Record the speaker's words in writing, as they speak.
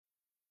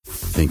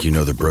Think you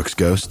know the Brooks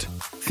Ghost?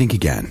 Think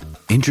again.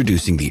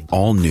 Introducing the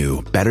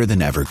all-new,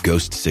 better-than-ever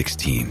Ghost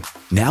 16.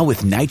 Now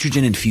with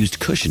nitrogen-infused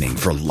cushioning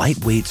for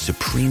lightweight,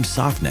 supreme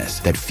softness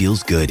that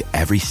feels good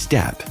every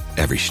step,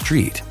 every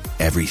street,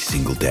 every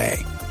single day.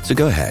 So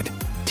go ahead,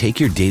 take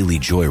your daily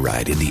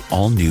joyride in the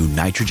all-new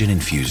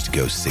nitrogen-infused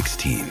Ghost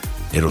 16.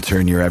 It'll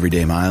turn your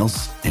everyday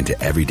miles into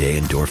everyday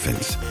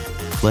endorphins.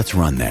 Let's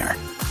run there.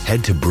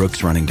 Head to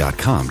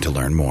brooksrunning.com to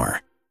learn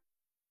more.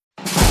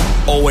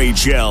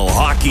 OHL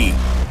hockey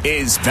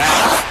is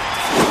back.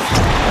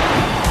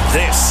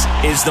 This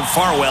is the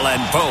Farwell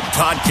and Pope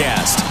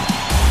podcast,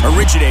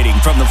 originating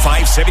from the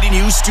 570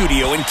 News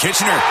studio in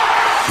Kitchener.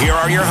 Here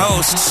are your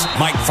hosts,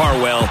 Mike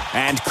Farwell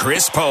and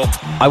Chris Pope.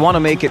 I want to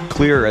make it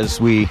clear as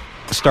we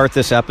start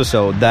this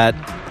episode that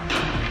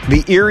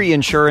the Erie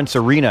Insurance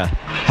Arena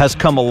has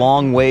come a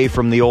long way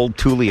from the old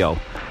Tullio.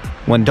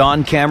 When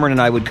Don Cameron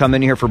and I would come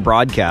in here for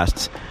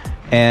broadcasts,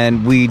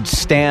 and we'd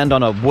stand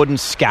on a wooden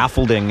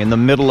scaffolding in the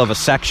middle of a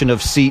section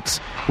of seats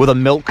with a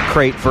milk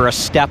crate for a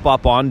step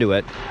up onto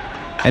it,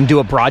 and do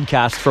a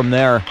broadcast from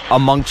there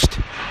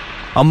amongst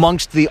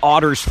the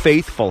Otters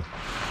faithful.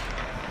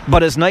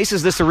 But as nice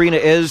as this arena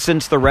is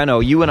since the reno,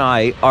 you and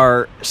I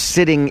are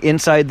sitting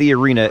inside the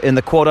arena in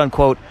the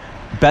quote-unquote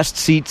best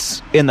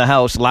seats in the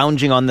house,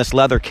 lounging on this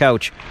leather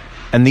couch,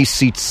 and these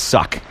seats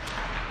suck.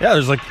 Yeah,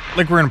 there's like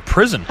we're in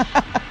prison.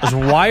 There's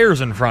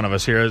wires in front of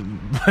us here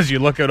as you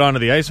look out onto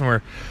the ice, and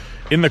we're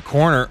in the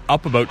corner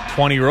up about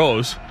 20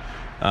 rows.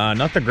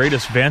 Not the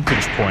greatest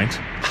vantage point,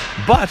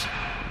 but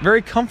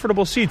very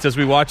comfortable seats as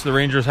we watch the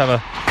Rangers have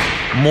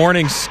a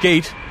morning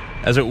skate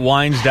as it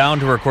winds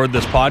down to record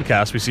this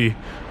podcast. We see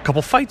a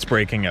couple fights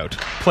breaking out,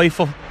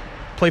 playful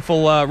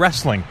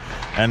wrestling,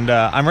 and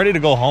I'm ready to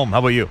go home. How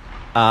about you?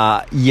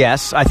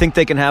 Yes, I think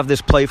they can have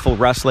this playful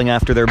wrestling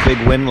after their big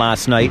win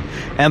last night.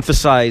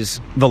 Emphasize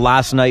the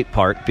last night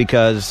part,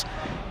 because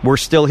we're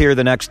still here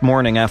the next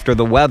morning after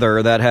the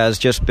weather that has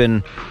just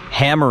been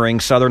hammering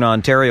southern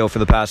Ontario for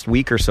the past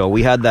week or so.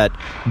 We had that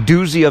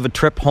doozy of a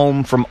trip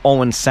home from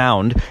Owen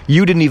Sound.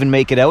 You didn't even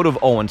make it out of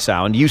Owen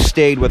Sound. You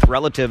stayed with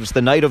relatives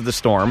the night of the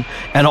storm,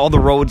 and all the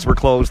roads were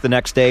closed the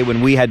next day when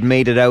we had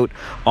made it out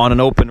on an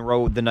open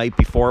road the night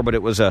before, but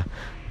it was a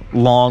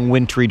long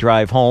wintry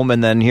drive home.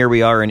 And then here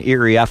we are in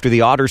Erie after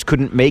the Otters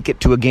couldn't make it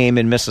to a game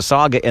in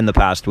Mississauga in the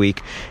past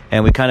week,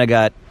 and we kind of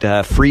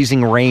got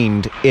freezing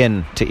rained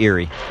into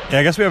Erie. Yeah,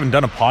 I guess we haven't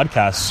done a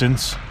podcast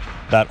since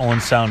that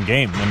Owen Sound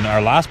game, and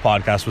our last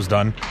podcast was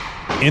done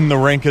in the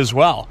rink as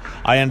well.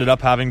 I ended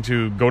up having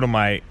to go to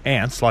my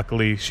aunt's.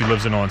 Luckily she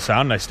lives in Owen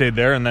Sound, and I stayed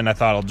there, and then I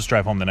thought I'll just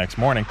drive home the next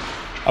morning.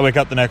 I wake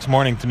up the next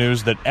morning to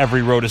news that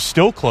every road is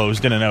still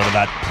closed in and out of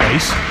that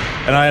place,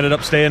 and I ended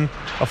up staying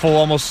a full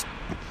almost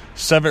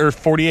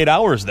 48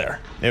 hours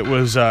there. It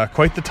was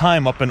quite the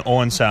time up in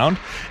Owen Sound.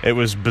 It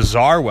was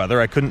bizarre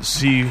weather. I couldn't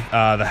see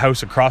the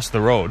house across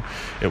the road.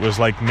 It was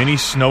like mini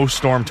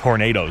snowstorm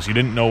tornadoes. You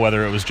didn't know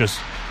whether it was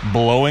just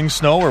blowing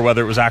snow or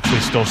whether it was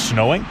actually still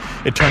snowing.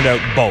 It turned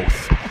out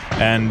both.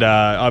 And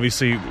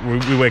obviously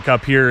we wake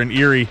up here in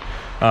Erie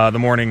the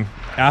morning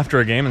after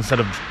a game instead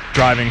of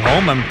driving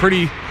home. I'm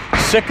pretty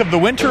sick of the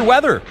winter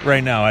weather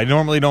right now. I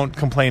normally don't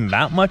complain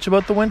that much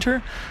about the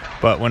winter,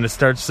 but when it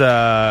starts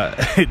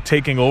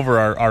taking over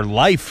our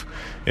life,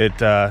 it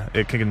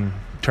can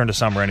turn to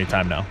summer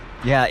anytime now.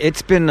 Yeah,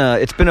 it's been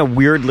a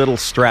weird little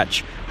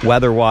stretch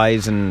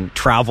weather-wise and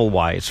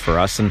travel-wise for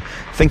us. And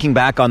thinking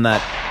back on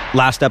that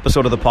last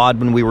episode of the pod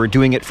when we were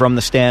doing it from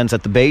the stands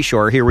at the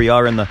Bayshore, here we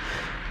are in the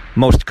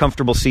most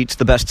comfortable seats,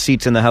 the best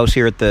seats in the house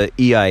here at the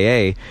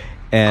EIA.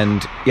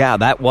 And yeah,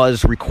 that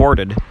was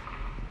recorded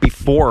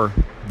before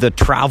the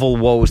travel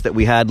woes that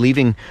we had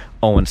leaving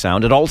Owen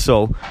Sound. It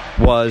also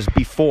was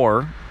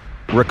before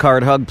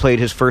Ricard Hugg played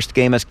his first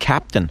game as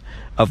captain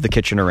of the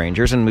Kitchener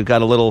Rangers, and we've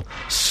got a little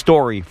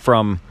story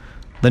from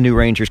the new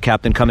Rangers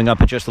captain coming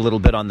up in just a little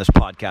bit on this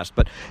podcast.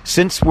 But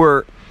since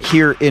we're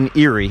here in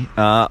Erie,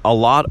 a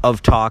lot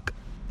of talk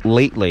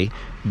lately,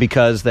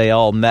 because they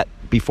all met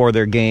before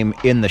their game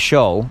in the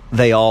show,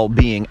 they all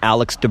being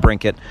Alex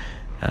DeBrincat,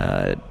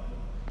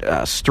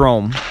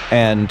 Strome,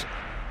 and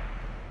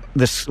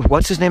this,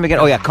 what's his name again?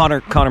 Oh yeah,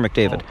 Connor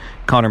McDavid.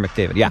 Connor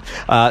McDavid,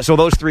 yeah. So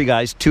those three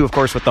guys, two of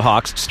course with the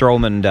Hawks,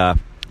 Strome and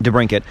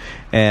DeBrincat,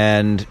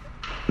 and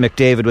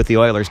McDavid with the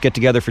Oilers, get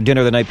together for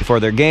dinner the night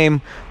before their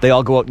game. They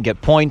all go out and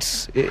get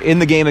points in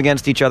the game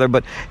against each other.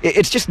 But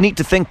it's just neat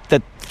to think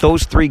that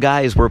those three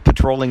guys were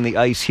patrolling the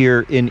ice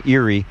here in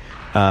Erie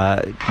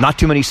not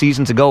too many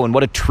seasons ago, and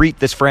what a treat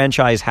this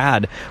franchise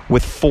had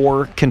with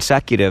 4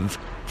 consecutive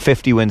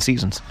 50-win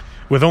seasons.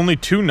 With only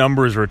 2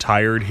 numbers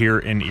retired here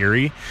in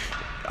Erie,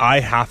 I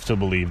have to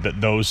believe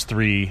that those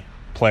 3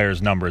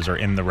 players' numbers are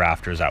in the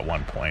rafters at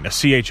one point. A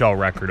CHL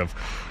record of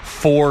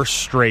 4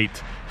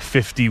 straight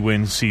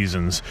 50-win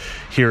seasons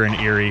here in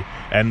Erie,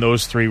 and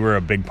those three were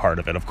a big part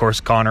of it. Of course,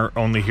 Connor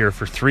only here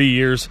for 3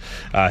 years.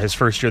 His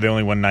first year, they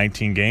only won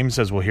 19 games,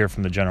 as we'll hear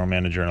from the general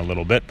manager in a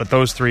little bit. But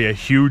those three, a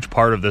huge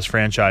part of this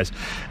franchise,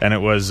 and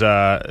it was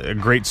a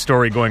great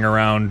story going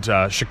around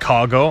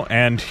Chicago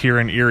and here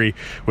in Erie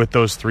with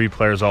those three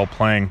players all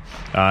playing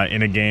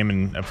in a game.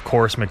 And, of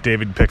course,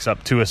 McDavid picks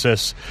up 2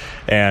 assists,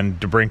 and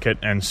DeBrincat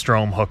and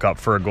Strome hook up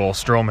for a goal.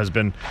 Strome has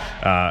been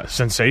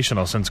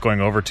sensational since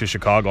going over to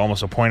Chicago,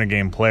 almost a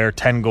point-a-game player,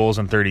 10 goals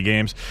in 30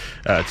 games.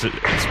 It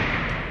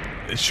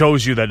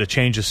shows you that a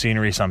change of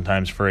scenery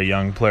sometimes for a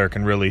young player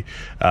can really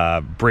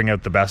bring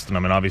out the best in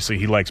them. And obviously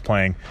he likes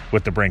playing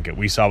with DeBrincat.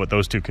 We saw what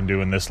those two can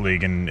do in this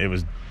league, and it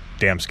was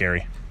damn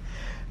scary.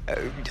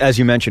 As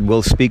you mentioned,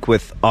 we'll speak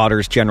with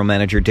Otters general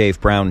manager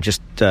Dave Brown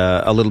just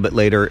a little bit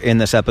later in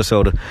this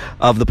episode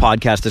of the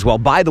podcast as well.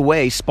 By the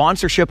way,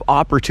 sponsorship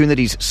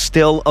opportunities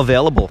still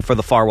available for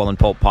the Farwell and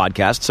Pope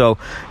podcast. So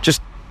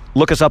just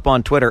look us up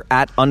on Twitter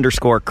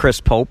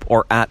 @_Chris Pope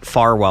or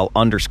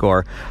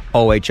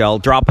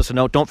 @Farwell_OHL. Drop us a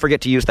note. Don't forget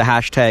to use the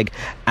hashtag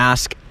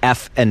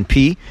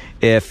AskFNP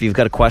if you've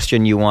got a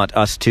question you want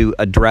us to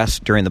address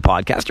during the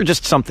podcast, or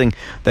just something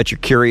that you're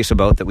curious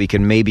about that we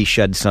can maybe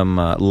shed some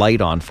light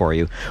on for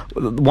you.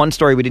 One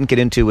story we didn't get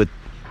into with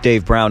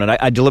Dave Brown, and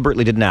I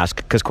deliberately didn't ask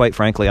because, quite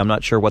frankly, I'm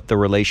not sure what the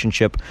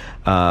relationship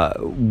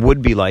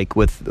would be like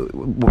with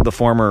the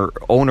former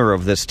owner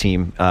of this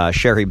team,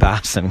 Sherry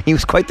Basson. He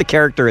was quite the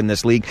character in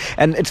this league,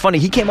 and it's funny,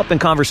 he came up in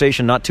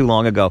conversation not too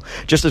long ago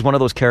just as one of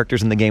those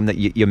characters in the game that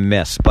you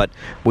miss, but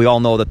we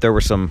all know that there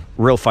were some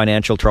real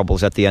financial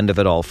troubles at the end of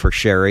it all for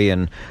Sherry,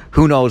 and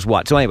who knows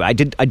what. So anyway,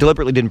 I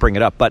deliberately didn't bring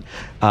it up, but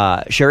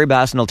Sherry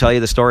Basson will tell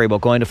you the story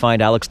about going to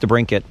find Alex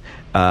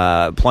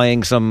DeBrincat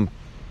playing some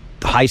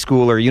high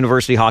school or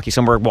university hockey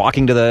somewhere,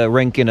 walking to the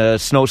rink in a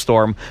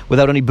snowstorm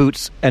without any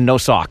boots and no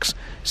socks.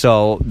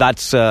 So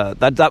that's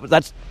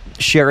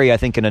Sherry, I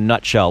think, in a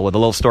nutshell, with a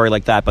little story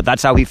like that. But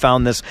that's how he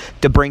found this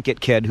DeBrincat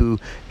kid who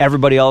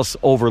everybody else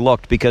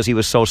overlooked because he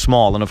was so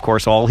small. And of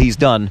course, all he's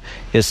done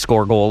is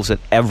score goals at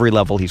every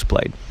level he's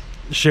played.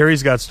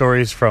 Sherry's got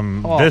stories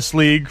from this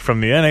league,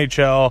 from the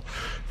NHL,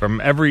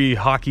 from every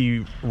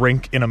hockey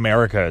rink in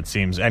America, it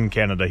seems, and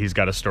Canada. He's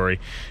got a story,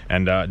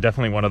 and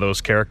definitely one of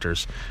those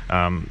characters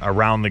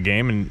around the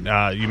game.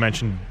 And you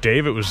mentioned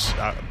Dave. It was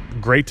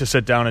great to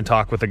sit down and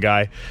talk with a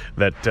guy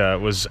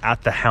that was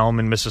at the helm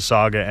in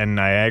Mississauga and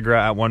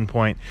Niagara at one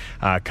point,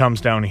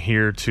 comes down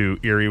here to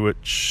Erie,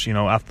 which,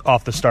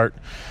 off the start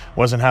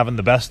wasn't having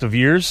the best of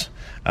years.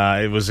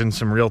 It was in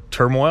some real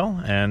turmoil,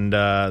 and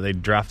they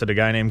drafted a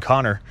guy named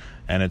Connor,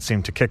 and it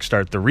seemed to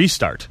kickstart the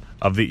restart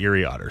of the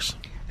Erie Otters.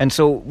 And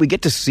so we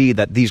get to see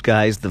that these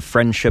guys, the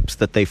friendships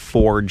that they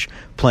forge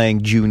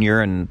playing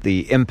junior and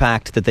the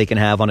impact that they can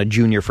have on a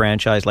junior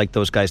franchise like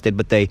those guys did,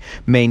 but they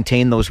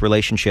maintain those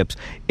relationships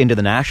into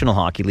the National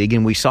Hockey League.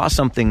 And we saw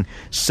something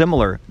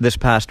similar this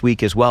past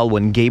week as well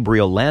when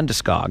Gabriel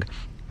Landeskog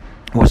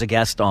was a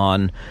guest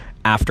on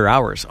After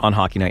Hours on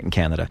Hockey Night in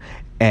Canada.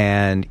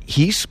 And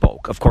he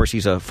spoke, of course,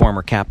 he's a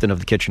former captain of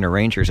the Kitchener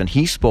Rangers, and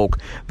he spoke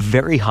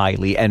very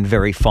highly and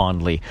very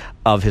fondly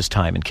of his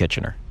time in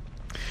Kitchener.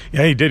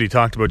 Yeah, he did. He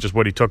talked about just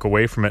what he took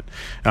away from it.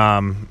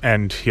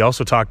 And he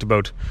also talked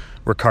about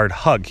Ricard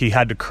Hug. He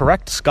had to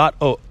correct Scott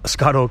Oak,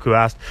 who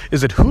asked,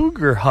 is it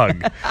Hug or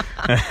Hug?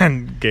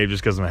 And Gabe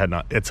just gives him a head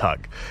nod. It's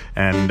Hug.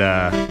 And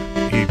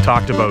he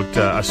talked about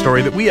a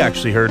story that we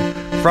actually heard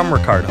from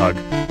Ricard Hug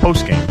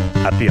post-game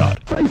at the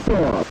Odd.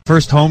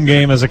 First home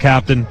game as a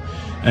captain,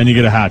 and you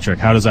get a hat trick.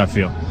 How does that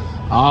feel?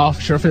 Oh,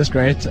 sure feels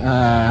great.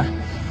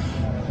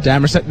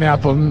 Dammer set me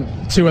up on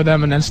 2 of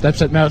them, and then Step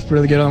set me up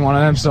really good on 1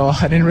 of them, so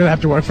I didn't really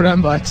have to work for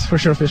them, but for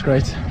sure feels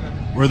great.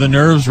 Were the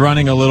nerves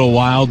running a little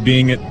wild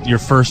being at your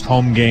first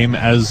home game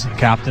as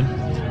captain?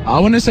 I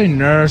wouldn't say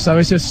nerves. I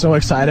was just so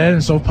excited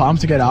and so pumped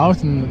to get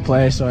out and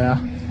play, so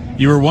yeah.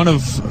 You were one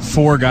of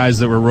 4 guys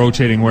that were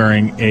rotating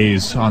wearing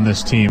A's on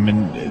this team,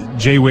 and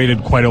Jay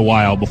waited quite a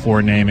while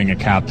before naming a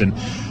captain.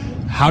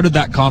 How did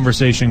that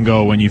conversation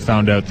go when you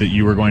found out that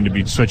you were going to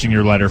be switching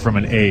your letter from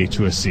an A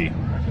to a C?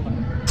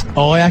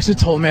 Oh, he actually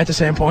told me at the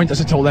same point as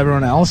he told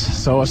everyone else,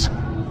 so it was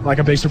like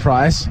a big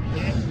surprise.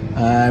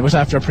 It was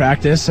after a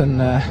practice,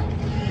 and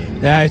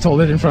he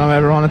told it in front of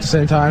everyone at the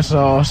same time,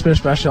 so it's pretty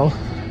special.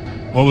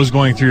 What was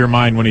going through your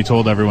mind when he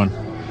told everyone?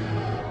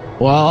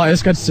 Well, I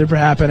just got super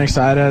happy and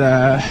excited.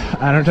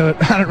 I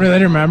don't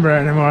really remember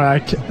anymore.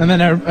 And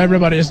then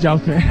everybody just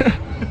jumped me.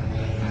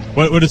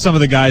 What did some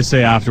of the guys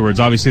say afterwards?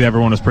 Obviously,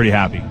 everyone was pretty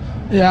happy.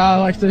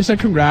 Yeah, they said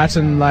congrats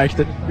and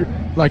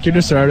you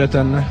deserved it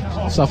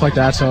and stuff like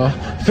that. So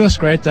it feels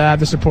great to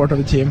have the support of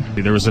the team.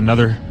 There was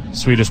another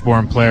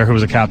Swedish-born player who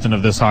was a captain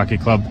of this hockey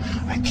club.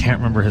 I can't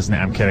remember his name.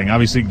 I'm kidding.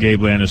 Obviously,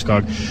 Gabe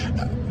Landeskog.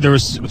 There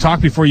was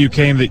talk before you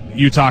came that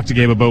you talked to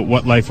Gabe about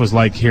what life was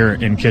like here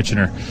in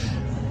Kitchener.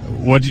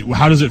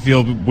 How does it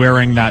feel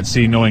wearing that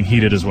C, knowing he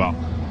did as well?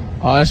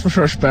 Oh, that's for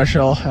sure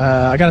special.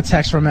 I got a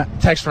text from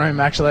him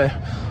actually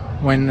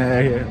when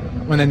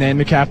they named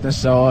me captain,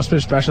 so it's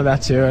pretty special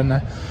that too.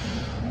 And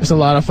it's a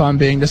lot of fun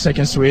being the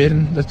second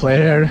Swede that played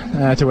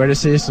here to wear the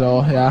C.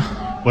 So yeah.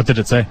 What did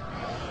it say?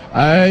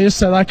 I just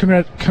said like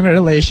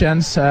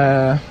congratulations.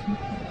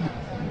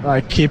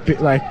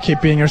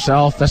 Keep being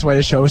yourself. That's what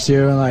it shows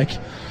you.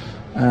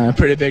 And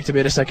pretty big to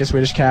be the second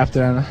Swedish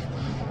captain.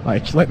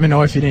 Let me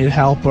know if you need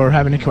help or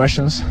have any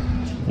questions.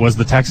 Was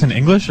the text in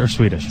English or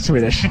Swedish?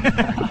 Swedish.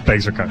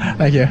 Thanks for coming.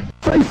 Thank you.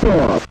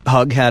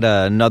 Hug had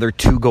another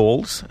 2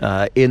 goals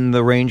in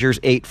the Rangers'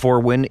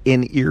 8-4 win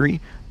in Erie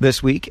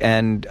this week.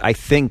 And I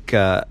think,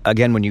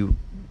 again, when you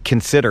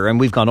consider, and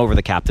we've gone over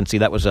the captaincy,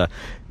 that was a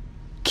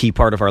key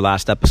part of our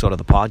last episode of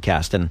the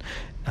podcast. And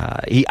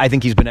I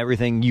think he's been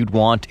everything you'd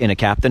want in a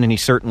captain, and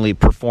he's certainly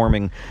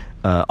performing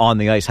on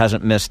the ice,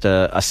 hasn't missed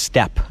a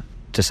step,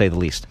 to say the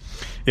least.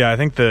 Yeah, I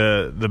think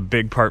the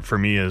big part for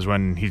me is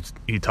when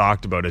he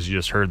talked about, as you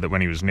just heard, that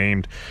when he was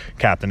named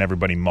captain,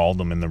 everybody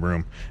mauled him in the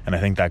room. And I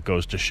think that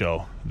goes to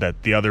show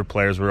that the other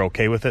players were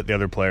okay with it. The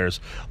other players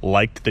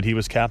liked that he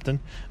was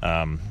captain.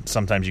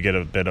 Sometimes you get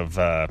a bit of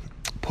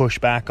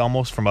pushback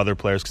almost from other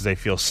players because they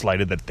feel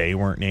slighted that they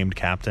weren't named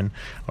captain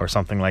or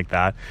something like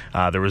that.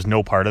 There was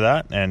no part of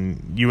that,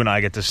 and you and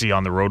I get to see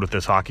on the road with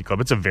this hockey club,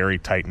 it's a very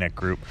tight-knit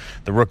group.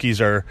 The rookies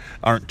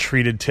aren't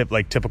treated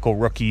like typical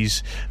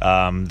rookies.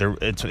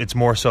 It's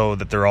more so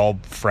that they're all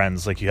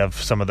friends. Like you have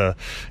some of the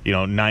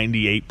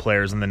 98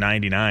 players in the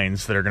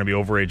 99s that are going to be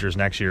overagers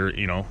next year,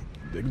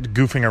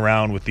 goofing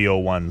around with the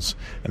 01s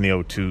and the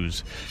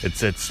 02s.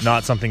 It's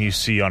not something you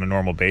see on a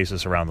normal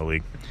basis around the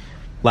league.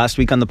 Last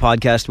week on the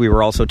podcast, we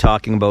were also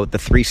talking about the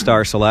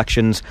 3-star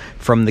selections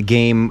from the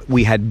game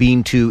we had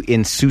been to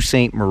in Sault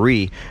Ste.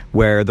 Marie,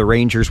 where the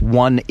Rangers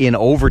won in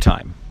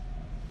overtime,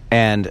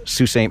 and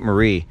Sault Ste.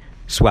 Marie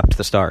swept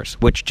the Stars,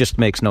 which just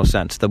makes no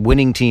sense. The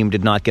winning team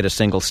did not get a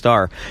single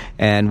star,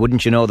 and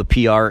wouldn't you know, the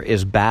PR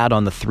is bad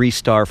on the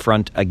 3-star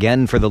front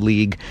again for the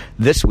league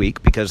this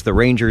week, because the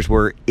Rangers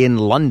were in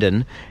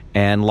London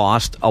and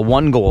lost a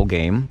 1-goal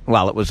game.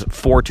 Well, it was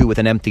 4-2 with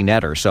an empty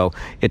netter, so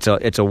it's a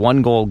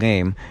 1-goal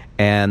game,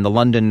 and the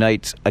London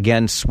Knights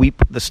again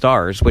sweep the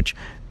Stars, which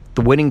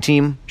the winning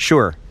team,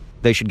 sure,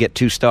 they should get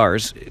 2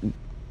 stars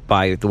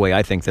by the way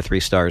I think the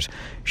 3 stars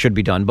should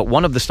be done. But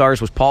one of the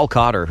stars was Paul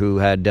Cotter, who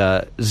had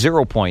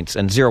 0 points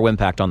and 0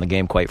 impact on the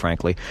game, quite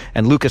frankly.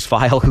 And Lucas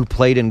Feil, who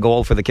played in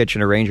goal for the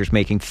Kitchener Rangers,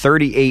 making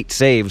 38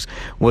 saves,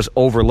 was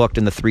overlooked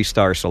in the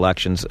 3-star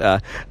selections. A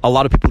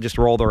lot of people just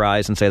roll their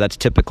eyes and say that's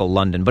typical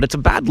London. But it's a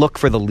bad look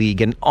for the league.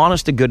 And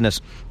honest to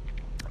goodness,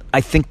 I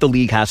think the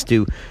league has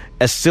to,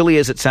 as silly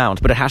as it sounds,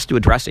 but it has to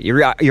address it.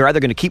 You're either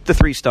going to keep the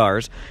 3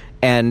 stars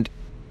and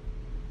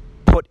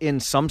put in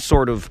some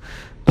sort of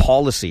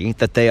policy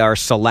that they are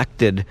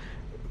selected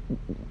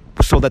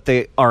so that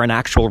they are an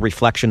actual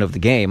reflection of the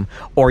game,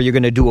 or you're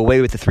going to do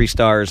away with the 3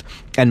 stars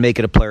and make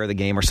it a player of the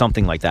game or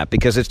something like that,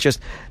 because it's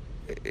just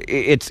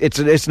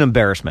it's an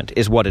embarrassment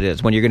is what it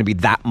is when you're going to be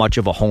that much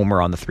of a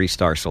homer on the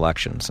 3-star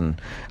selections. And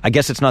I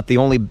guess it's not the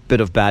only bit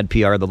of bad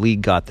PR the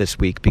league got this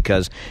week,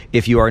 because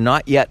if you are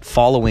not yet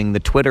following the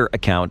Twitter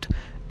account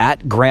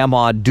at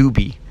Grandma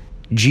Dubie,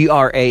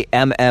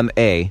 GRAMMA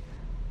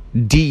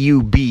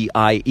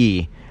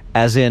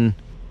as in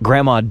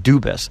Grandma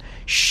Dubas,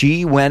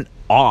 she went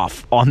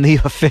off on the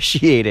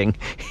officiating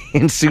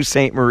in Sault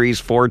Ste.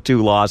 Marie's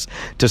 4-2 loss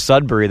to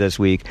Sudbury this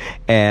week,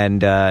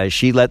 and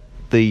she let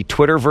the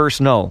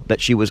Twitterverse know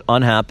that she was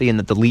unhappy and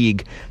that the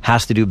league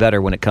has to do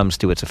better when it comes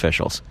to its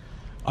officials.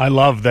 I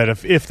love that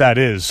if that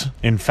is,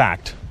 in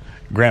fact,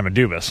 Grandma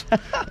Dubas,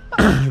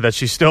 that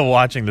she's still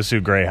watching the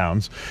Sioux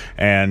Greyhounds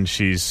and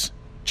she's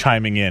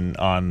chiming in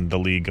on the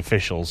league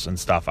officials and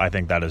stuff. I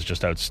think that is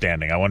just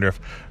outstanding. I wonder if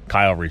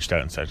Kyle reached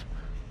out and said,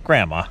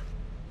 Grandma,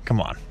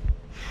 come on.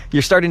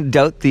 You're starting to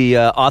doubt the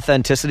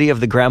authenticity of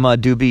the Grandma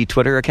Doobie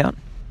Twitter account?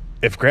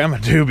 If Grandma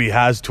Doobie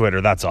has Twitter,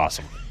 that's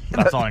awesome.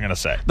 That's all I'm going to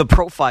say. The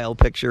profile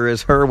picture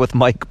is her with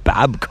Mike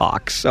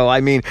Babcock. So,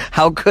 I mean,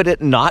 how could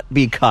it not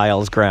be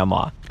Kyle's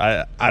grandma?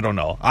 I don't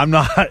know. I'm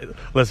not...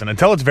 Listen,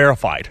 until it's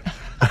verified.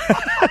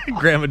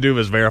 Grandma Doobie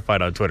is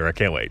verified on Twitter. I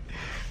can't wait.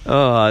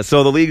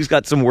 So the league's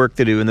got some work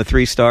to do in the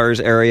 3 stars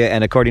area,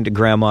 and according to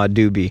Grandma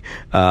Doobie,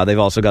 they've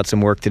also got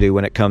some work to do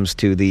when it comes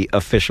to the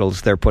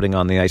officials they're putting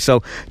on the ice.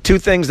 So 2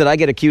 things that I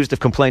get accused of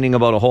complaining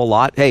about a whole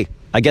lot. Hey,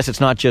 I guess it's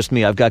not just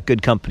me. I've got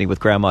good company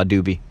with Grandma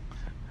Doobie.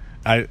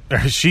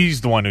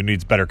 She's the one who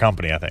needs better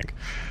company, I think.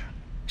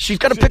 She's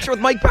got a picture with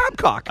Mike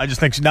Babcock. I just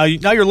think now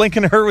you're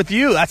linking her with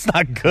you. That's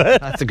not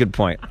good. That's a good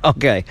point.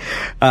 Okay.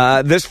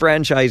 This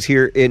franchise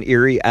here in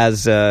Erie,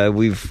 as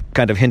we've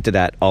kind of hinted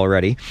at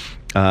already,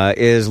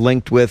 is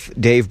linked with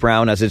Dave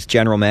Brown as its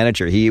general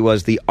manager. He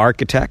was the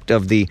architect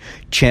of the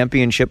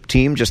championship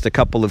team just a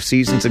couple of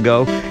seasons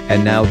ago,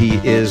 and now he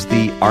is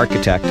the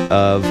architect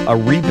of a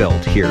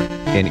rebuild here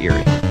in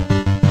Erie.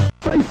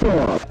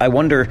 I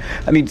wonder,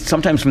 I mean,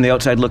 sometimes from the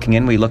outside looking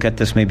in, we look at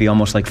this maybe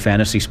almost like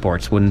fantasy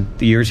sports. When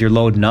the years you're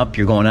loading up,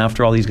 you're going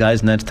after all these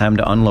guys, and then it's time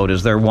to unload.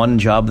 Is there one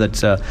job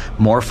that's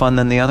more fun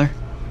than the other?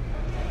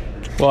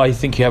 Well, I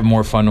think you have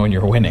more fun when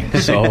you're winning.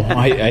 So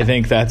I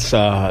think that's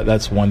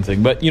one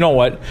thing. But you know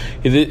what?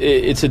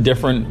 It's a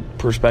different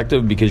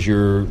perspective because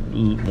you're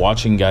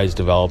watching guys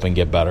develop and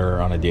get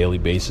better on a daily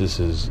basis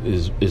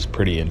is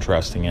pretty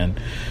interesting. And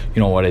you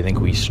know what? I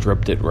think we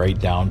stripped it right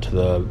down to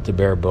the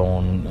bare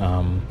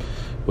bone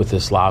with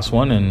this last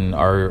one, and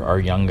our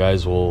young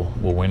guys will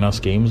win us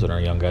games and our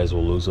young guys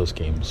will lose us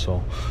games.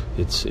 So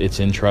it's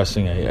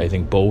interesting. I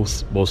think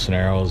both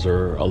scenarios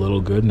are a little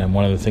good. And then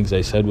one of the things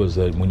I said was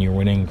that when you're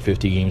winning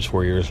 50 games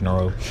 4 years in a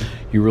row,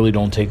 you really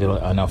don't take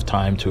enough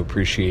time to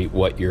appreciate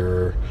what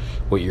you're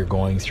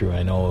going through.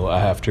 I know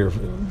after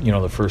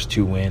the first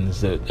 2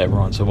 wins that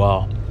everyone said,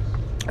 well,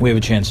 we have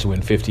a chance to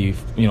win 50,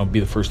 be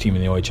the first team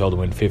in the OHL to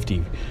win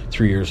 50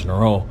 3 years in a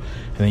row.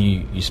 And then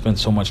you spend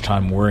so much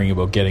time worrying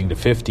about getting to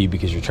 50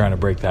 because you're trying to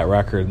break that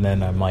record. And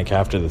then I'm like,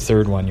 after the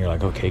third one, you're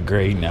like, okay,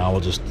 great, now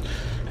we'll just...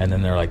 And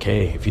then they're like,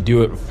 hey, if you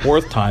do it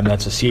 4th time,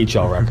 that's a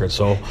CHL record.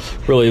 So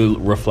really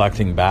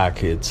reflecting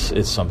back, it's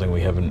something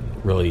we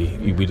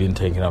didn't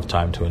take enough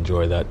time to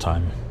enjoy that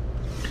time.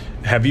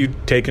 Have you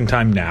taken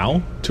time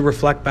now to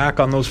reflect back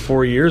on those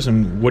 4 years,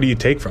 and what do you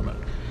take from it?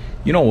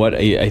 You know what?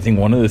 I think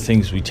one of the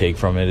things we take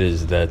from it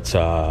is that,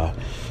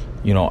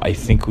 I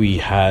think we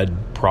had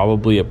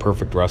probably a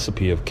perfect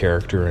recipe of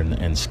character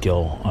and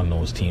skill on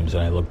those teams.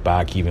 And I look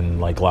back even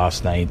like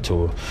last night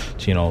to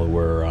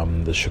where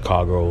the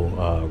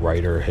Chicago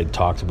writer had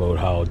talked about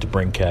how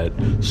DeBrincat,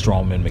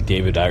 Stroman,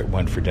 McDavid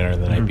went for dinner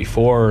the night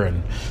before,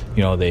 and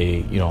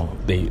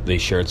they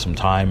shared some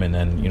time. And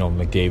then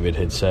McDavid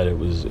had said it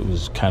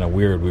was kind of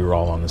weird. We were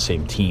all on the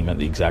same team at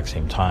the exact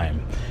same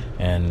time.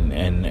 And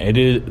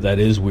that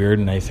is weird,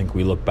 and I think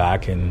we look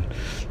back and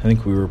I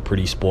think we were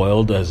pretty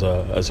spoiled as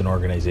an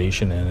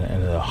organization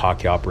and a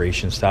hockey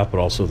operations staff, but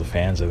also the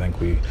fans. I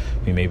think we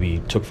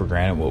maybe took for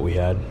granted what we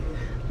had.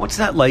 What's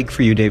that like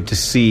for you, Dave, to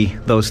see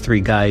those 3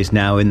 guys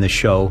now in the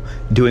show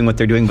doing what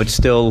they're doing, but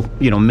still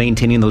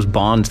maintaining those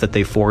bonds that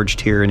they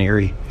forged here in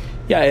Erie?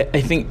 Yeah,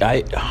 I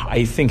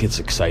think it's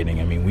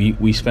exciting. I mean,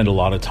 we spend a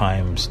lot of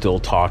time still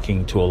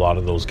talking to a lot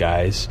of those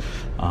guys,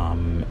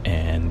 and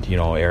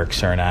Eric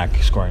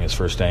Cernak scoring his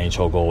first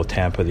NHL goal with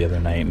Tampa the other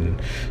night, and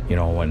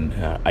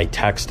when I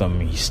text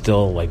him, he's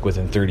still like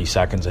within 30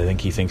 seconds. I think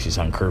he thinks he's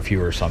on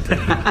curfew or something.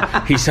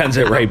 He sends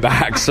it right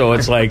back. So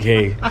it's like,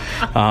 hey,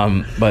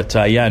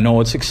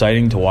 it's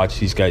exciting to watch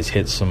these guys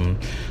hit some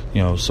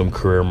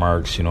career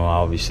marks.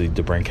 Obviously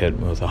DeBrincat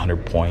with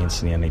 100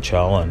 points in the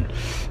NHL, and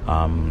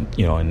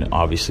and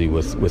obviously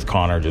with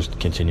Connor just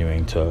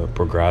continuing to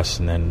progress,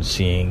 and then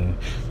seeing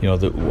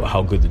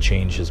how good the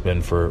change has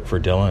been for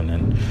Dylan,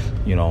 and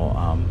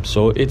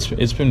so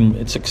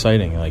it's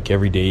exciting. Like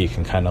every day you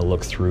can kind of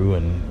look through,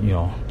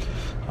 and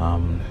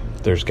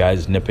there's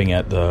guys nipping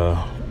at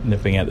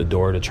the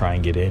door to try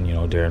and get in.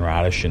 Darren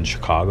Radish in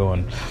Chicago,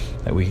 and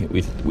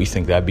we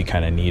think that'd be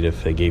kind of neat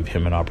if they gave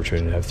him an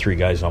opportunity to have 3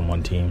 guys on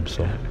one team.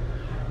 So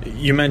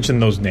you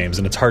mentioned those names,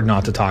 and it's hard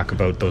not to talk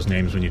about those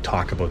names when you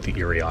talk about the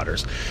Erie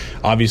Otters.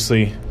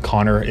 Obviously,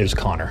 Connor is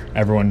Connor.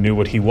 Everyone knew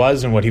what he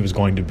was and what he was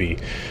going to be.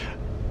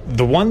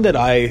 The one that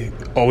I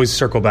always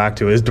circle back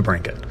to is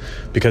DeBrincat,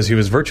 because he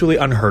was virtually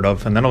unheard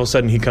of, and then all of a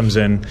sudden he comes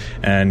in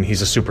and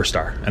he's a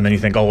superstar. And then you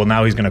think, oh, well,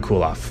 now he's going to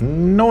cool off.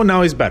 No,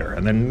 now he's better.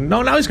 And then,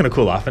 no, now he's going to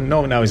cool off. And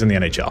no, now he's in the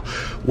NHL.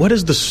 What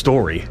is the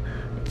story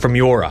from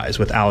your eyes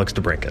with Alex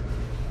DeBrincat?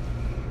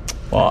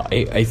 Well,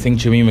 I think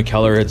Jimmy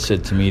McKellar had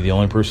said to me, the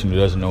only person who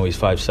doesn't know he's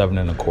 5'7"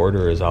 and a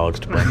quarter is Alex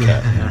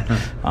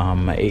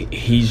DeBrincat.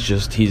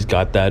 He's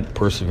got that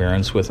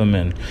perseverance with him,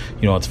 and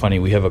it's funny.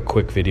 We have a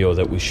quick video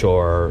that we show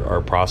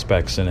our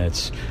prospects, and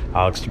it's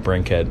Alex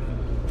DeBrincat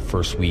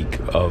first week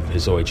of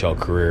his OHL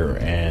career,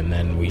 and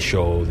then we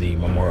show the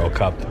Memorial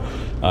Cup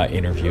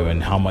interview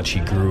and how much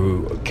he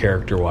grew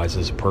character-wise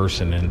as a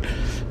person. And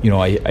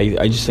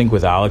I just think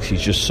with Alex,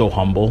 he's just so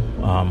humble.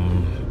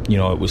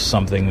 It was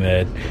something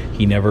that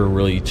he never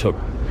really took,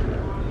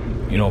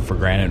 for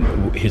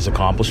granted, his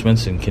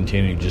accomplishments, and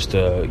continued just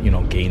to,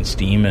 gain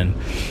steam. And,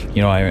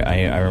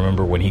 I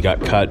remember when he got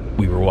cut,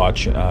 we were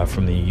watching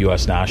from the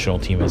U.S. national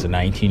team as a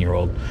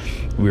 19-year-old.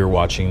 We were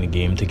watching the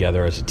game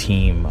together as a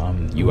team,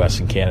 U.S.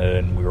 and Canada,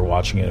 and we were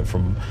watching it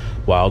from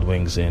Wild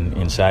Wings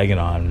in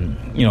Saginaw.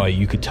 And,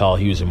 you could tell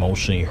he was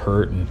emotionally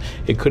hurt, and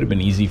it could have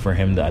been easy for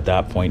him at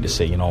that point to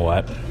say, you know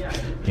what,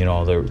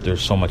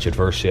 there's so much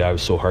adversity, I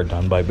was so hard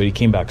done by, but he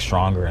came back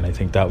stronger, and I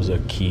think that was a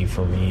key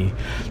for me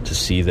to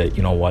see that,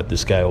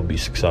 this guy will be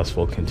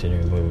successful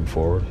continuing moving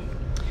forward.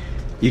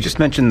 You just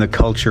mentioned the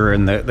culture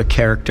and the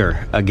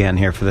character again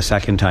here for the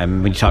second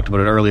time. When you talked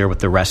about it earlier with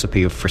the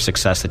recipe for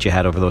success that you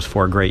had over those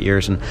 4 great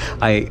years. And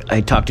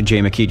I talked to Jay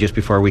McKee just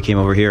before we came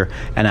over here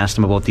and asked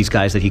him about these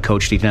guys that he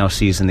coached, he now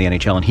sees in the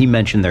NHL, and he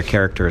mentioned their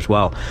character as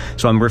well.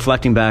 So I'm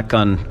reflecting back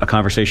on a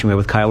conversation we had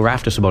with Kyle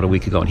Raftis about a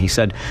week ago, and he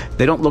said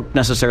they don't look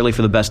necessarily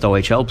for the best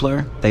OHL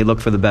player, they look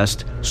for the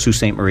best Sault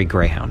Ste. Marie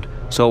Greyhound.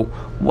 So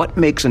what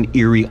makes an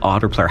Erie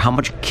Otter player? How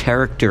much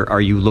character are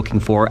you looking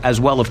for,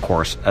 as well, of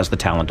course, as the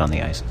talent on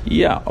the ice?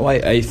 Yeah, well,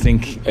 I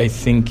think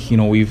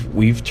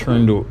we've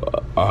turned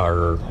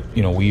our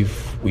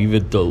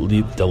we've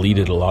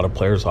deleted a lot of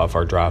players off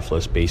our draft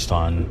list based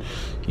on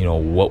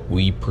what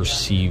we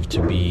perceive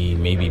to be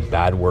maybe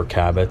bad work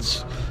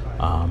habits,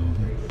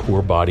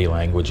 poor body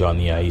language on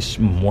the ice,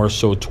 more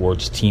so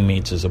towards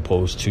teammates as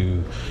opposed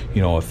to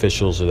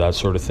officials or that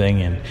sort of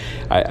thing. And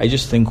I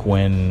just think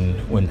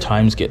when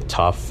times get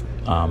tough,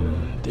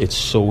 it's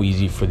so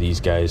easy for these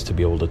guys to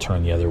be able to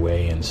turn the other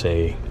way and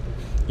say,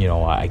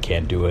 I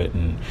can't do it.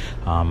 And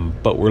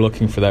but we're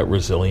looking for that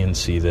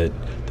resiliency that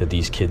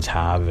these kids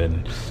have.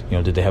 And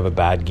did they have a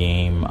bad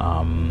game?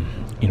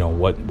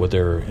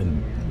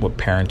 What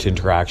parent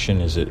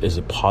interaction is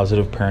it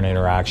positive parent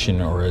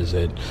interaction, or is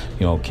it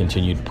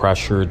continued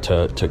pressure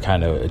to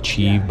kind of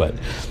achieve? But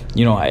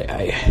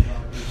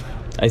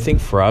I think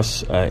for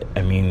us,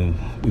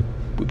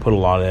 we put a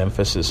lot of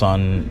emphasis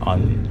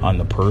on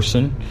the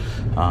person.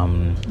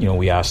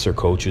 We ask their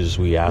coaches,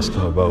 we ask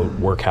them about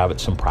work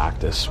habits in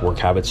practice, work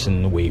habits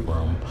in the weight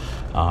room,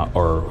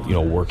 or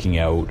working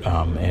out,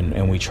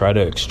 and we try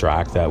to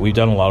extract that. We've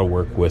done a lot of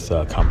work with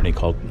a company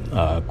called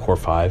Core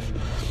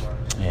 5,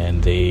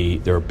 and they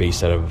were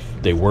based out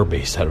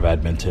of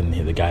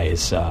Edmonton. The guy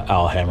is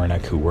Al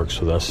Hammerneck, who works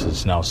with us,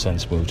 has now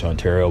since moved to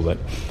Ontario, but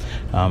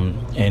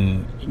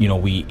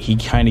he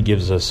kind of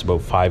gives us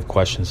about 5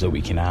 questions that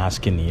we can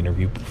ask in the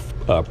interview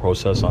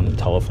process on the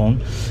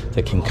telephone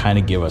that can kind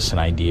of give us an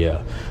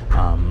idea,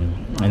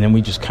 and then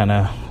we just kind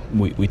of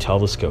we tell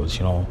the scouts,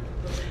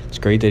 it's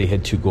great that he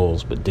had 2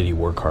 goals, but did he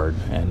work hard?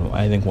 And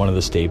I think one of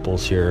the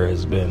staples here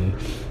has been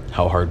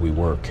how hard we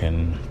work.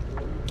 And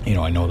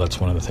I know that's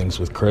one of the things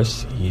with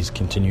Chris. He's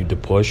continued to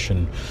push,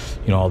 and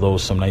although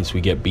some nights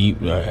we get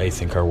beat, I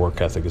think our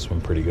work ethic has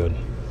been pretty good.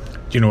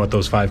 Do you know what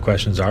those 5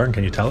 questions are, and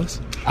can you tell us?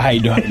 I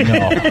don't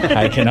know.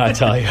 I cannot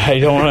tell you. I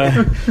don't want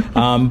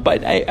to.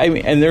 But I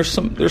mean, and there's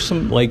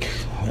some like,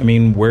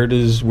 where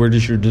does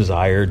your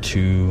desire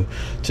to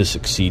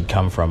succeed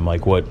come from?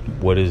 Like, what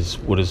is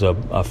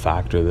a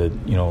factor that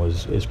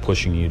is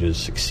pushing you to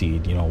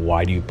succeed?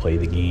 Why do you play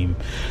the game?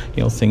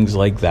 Things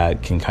like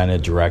that can kind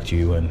of direct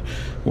you. And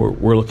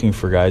we're looking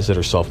for guys that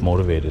are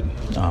self-motivated.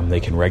 They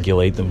can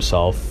regulate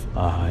themselves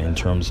in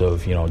terms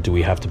of do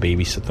we have to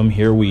babysit them?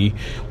 Here we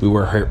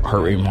wear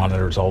heart rate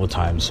monitors all the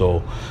time.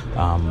 So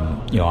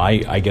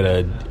I get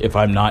if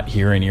I'm not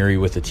here in Erie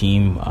with the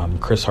team,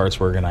 Chris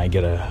Hartsburg and I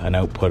get an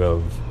output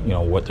of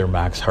what their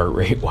max heart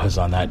rate was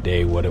on that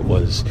day, what it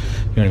was,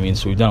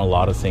 So we've done a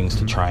lot of things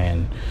to try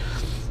and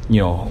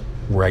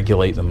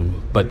regulate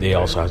them, but they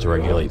also have to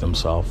regulate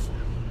themselves.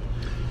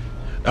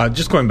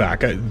 Just going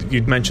back,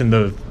 you'd mentioned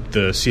the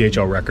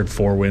CHL record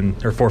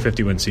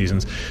 450 win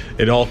seasons.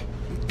 It all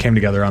came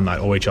together on that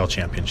OHL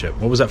championship.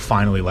 What was that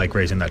finally like,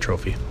 raising that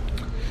trophy?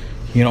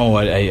 You know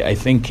what? I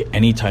think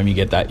anytime you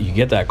get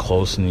that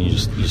close, and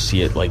you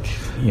see it like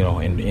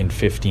in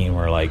 15,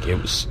 where like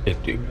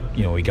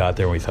we got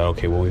there and we thought,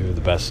 okay, well, we were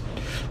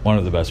one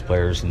of the best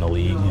players in the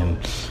league, and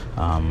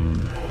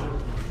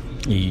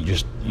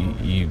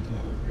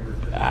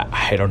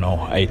I don't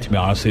know. To be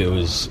honest, it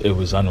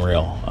was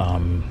unreal.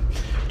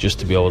 Just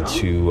to be able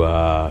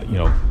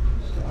to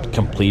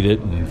complete it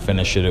and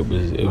finish it,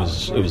 it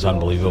was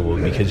unbelievable,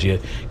 because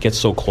you get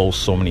so close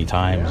so many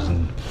times.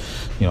 And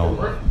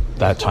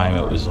that time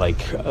it was like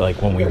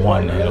when we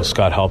won,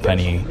 Scott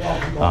Halpenny,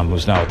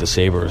 who's now at the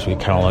Sabres, we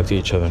kind of looked at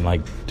each other and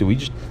like, did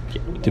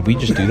we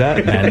just do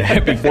that?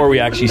 And before we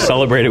actually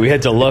celebrated, we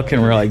had to look,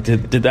 and we're like,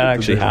 did that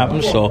actually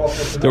happen? So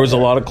there was a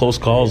lot of close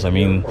calls.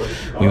 We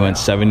went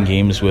 7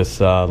 games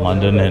with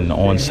London, and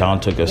Owen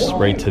Sound took us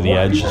right to the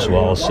edge as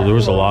well. So there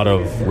was a lot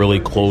of really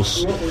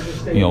close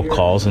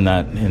calls in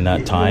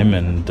that time.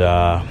 And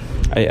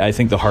I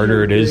think the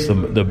harder it is,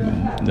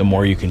 the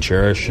more you can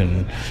cherish,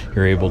 and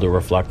you're able to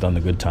reflect on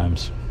the good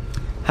times.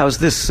 How's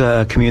this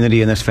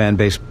community and this fan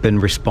base been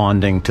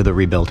responding to the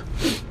rebuild?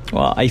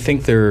 Well, I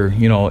think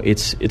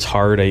it's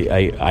hard.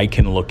 I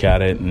can look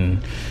at it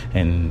and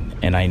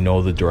I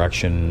know the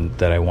direction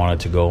that I want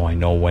it to go. I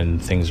know when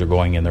things are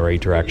going in the right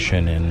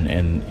direction,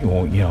 and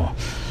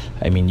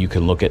you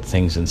can look at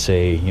things and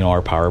say,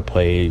 our power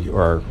play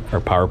or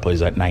our power play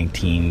is at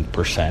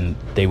 19%.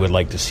 They would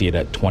like to see it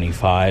at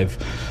 25%.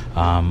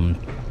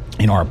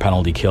 Our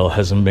penalty kill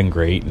hasn't been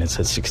great, and it's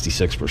at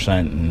 66%,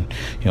 and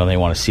they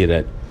want to see it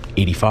at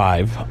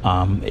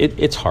 85%.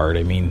 It's hard.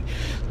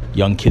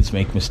 Young kids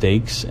make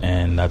mistakes,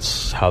 and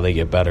that's how they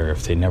get better.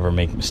 If they never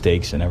make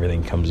mistakes and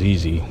everything comes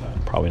easy,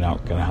 probably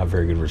not going to have a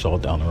very good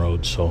result down the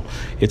road. So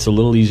it's a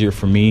little easier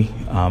for me.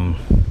 I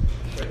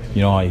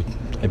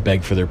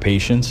beg for their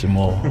patience, and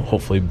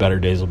hopefully better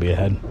days will be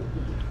ahead.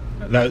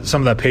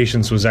 Some of that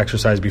patience was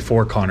exercised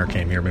before Connor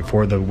came here,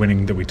 before the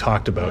winning that we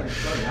talked about.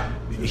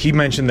 He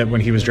mentioned that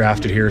when he was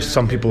drafted here,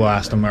 some people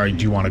asked him,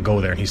 do you want to go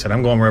there? And he said,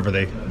 I'm going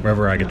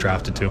wherever I get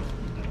drafted to.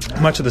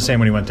 Much of the same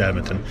when he went to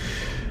Edmonton.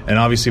 And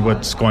obviously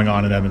what's going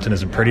on in Edmonton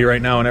isn't pretty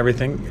right now and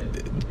everything.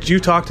 Do you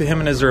talk to him,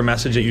 and is there a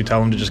message that you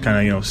tell him to just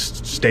kind of,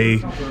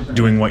 stay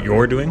doing what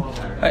you're doing?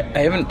 I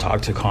haven't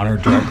talked to Connor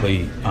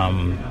directly.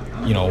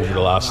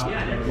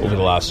 Over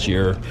the last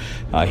year,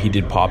 he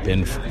did pop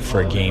in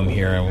for a game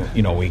here,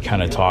 and we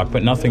kind of talked,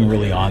 but nothing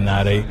really on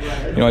that.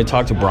 I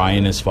talked to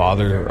Brian, his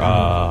father,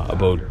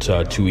 about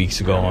 2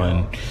 weeks ago,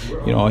 and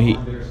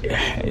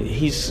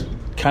he's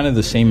kind of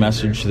the same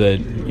message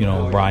that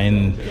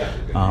Brian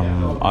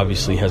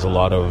obviously has a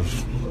lot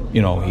of.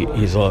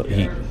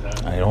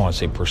 I don't want to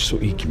say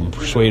he can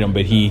persuade him,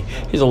 but he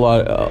has a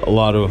lot of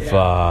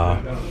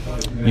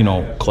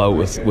clout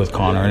with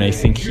Connor, and I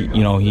think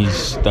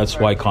that's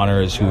why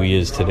Connor is who he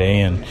is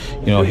today, and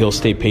he'll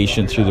stay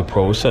patient through the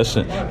process.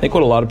 And I think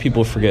what a lot of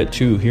people forget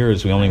too here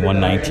is we only won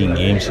 19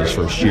 games his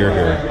first year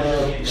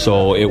here,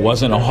 so it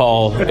wasn't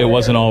all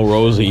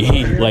rosy.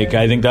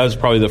 I think that was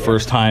probably the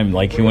first time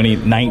when he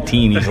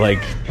 19, he's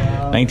like,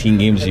 19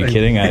 games, are you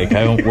kidding?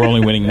 We're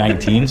only winning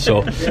 19,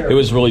 so it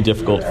was really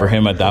difficult for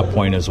him at that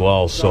point as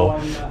well. So,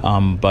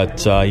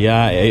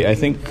 I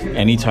think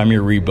anytime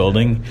you're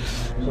rebuilding,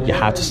 you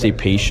have to stay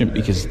patient,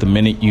 because the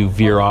minute you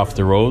veer off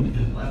the road,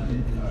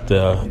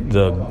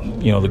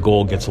 the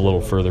goal gets a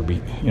little further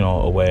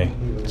away.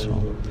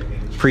 So.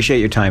 Appreciate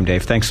your time,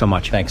 Dave. Thanks so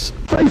much. Thanks.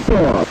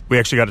 We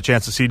actually got a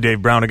chance to see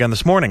Dave Brown again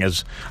this morning.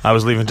 As I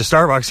was leaving to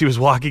Starbucks, he was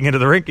walking into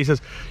the rink. He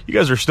says, "You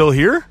guys are still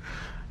here?"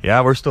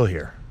 Yeah, we're still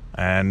here.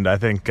 And I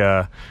think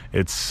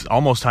it's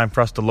almost time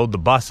for us to load the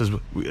bus.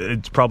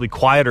 It's probably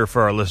quieter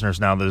for our listeners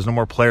now. There's no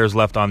more players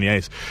left on the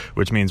ice,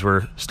 which means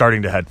we're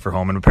starting to head for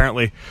home. And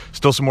apparently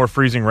still some more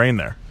freezing rain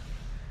there.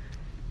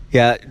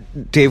 Yeah,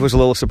 Dave was a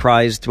little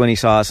surprised when he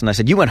saw us, and I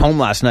said, "You went home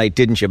last night,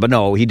 didn't you?" But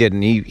no, he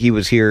didn't. He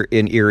was here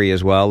in Erie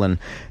as well. And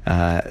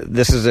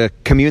this is a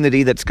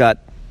community that's got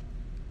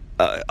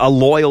a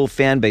loyal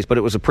fan base, but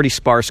it was a pretty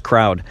sparse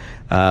crowd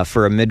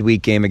for a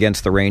midweek game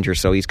against the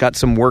Rangers. So he's got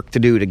some work to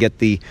do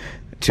to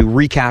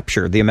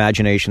recapture the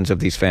imaginations of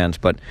these fans.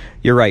 But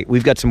you're right,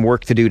 we've got some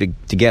work to do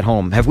to get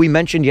home. Have we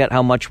mentioned yet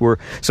how much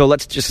so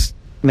let's just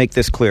make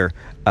this clear.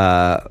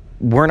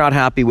 We're not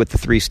happy with the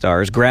 3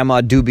 stars.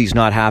 Grandma Doobie's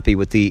not happy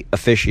with the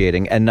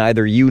officiating, and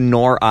neither you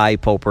nor I,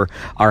 Poper,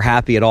 are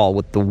happy at all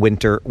with the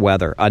winter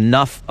weather.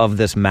 Enough of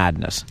this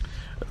madness.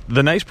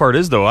 The nice part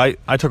is, though, I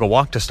took a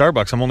walk to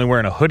Starbucks. I'm only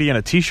wearing a hoodie and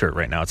a T-shirt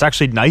right now. It's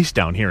actually nice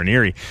down here in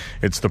Erie.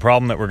 It's the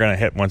problem that we're going to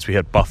hit once we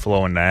hit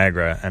Buffalo and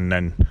Niagara, and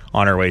then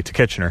on our way to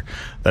Kitchener,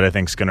 that I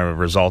think is going to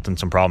result in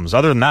some problems.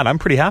 Other than that, I'm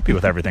pretty happy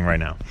with everything right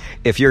now.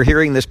 If you're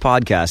hearing this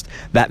podcast,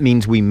 that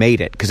means we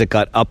made it, because it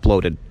got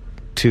uploaded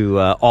to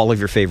all of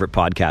your favorite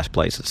podcast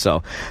places.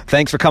 So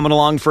thanks for coming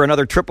along for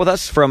another trip with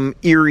us from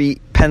Erie,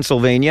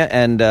 Pennsylvania,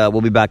 and we'll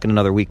be back in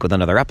another week with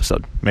another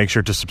episode. Make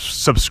sure to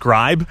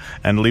subscribe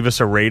and leave us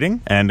a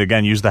rating, and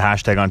again, use the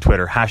hashtag on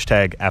Twitter,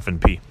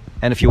 #FNP.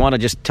 And if you want to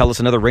just tell us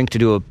another rink to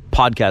do a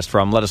podcast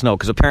from, let us know,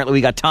 because apparently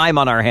we got time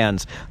on our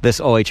hands this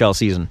OHL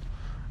season.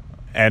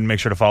 And make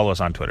sure to follow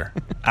us on Twitter,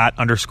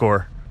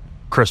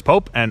 @_Chris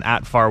Pope and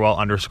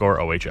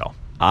 @Farwell_OHL.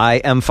 I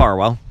am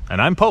Farwell.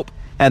 And I'm Pope.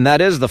 And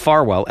that is the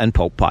Farwell and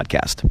Pope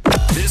Podcast.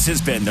 This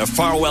has been the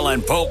Farwell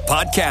and Pope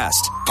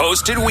Podcast,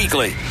 posted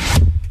weekly.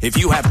 If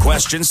you have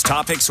questions,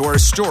 topics, or a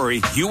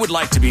story you would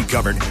like to be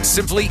covered,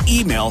 simply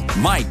email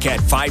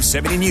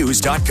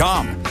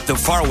mike@570news.com. The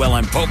Farwell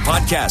and Pope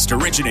Podcast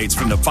originates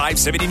from the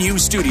 570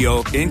 News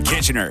studio in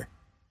Kitchener.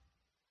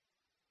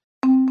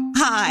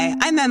 Hi,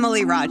 I'm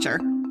Emily Roger,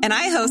 and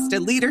I host a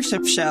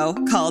leadership show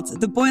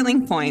called The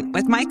Boiling Point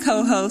with my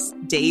co-host,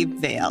 Dave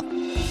Vale.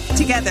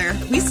 Together,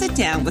 we sit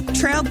down with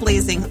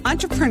trailblazing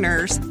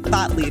entrepreneurs,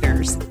 thought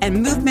leaders,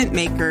 and movement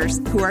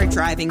makers who are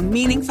driving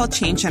meaningful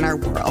change in our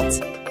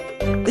world.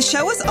 The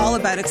show is all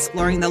about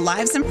exploring the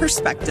lives and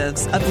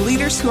perspectives of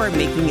leaders who are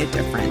making a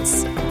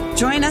difference.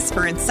 Join us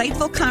for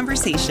insightful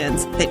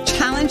conversations that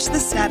challenge the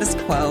status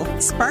quo,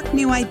 spark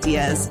new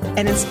ideas,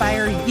 and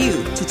inspire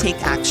you to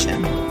take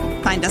action.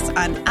 Find us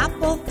on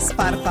Apple,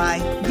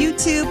 Spotify,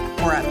 YouTube,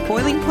 or at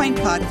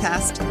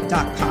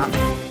boilingpointpodcast.com.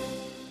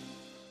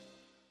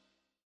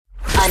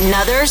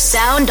 Another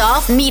Sound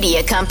Off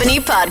Media Company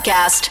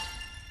podcast.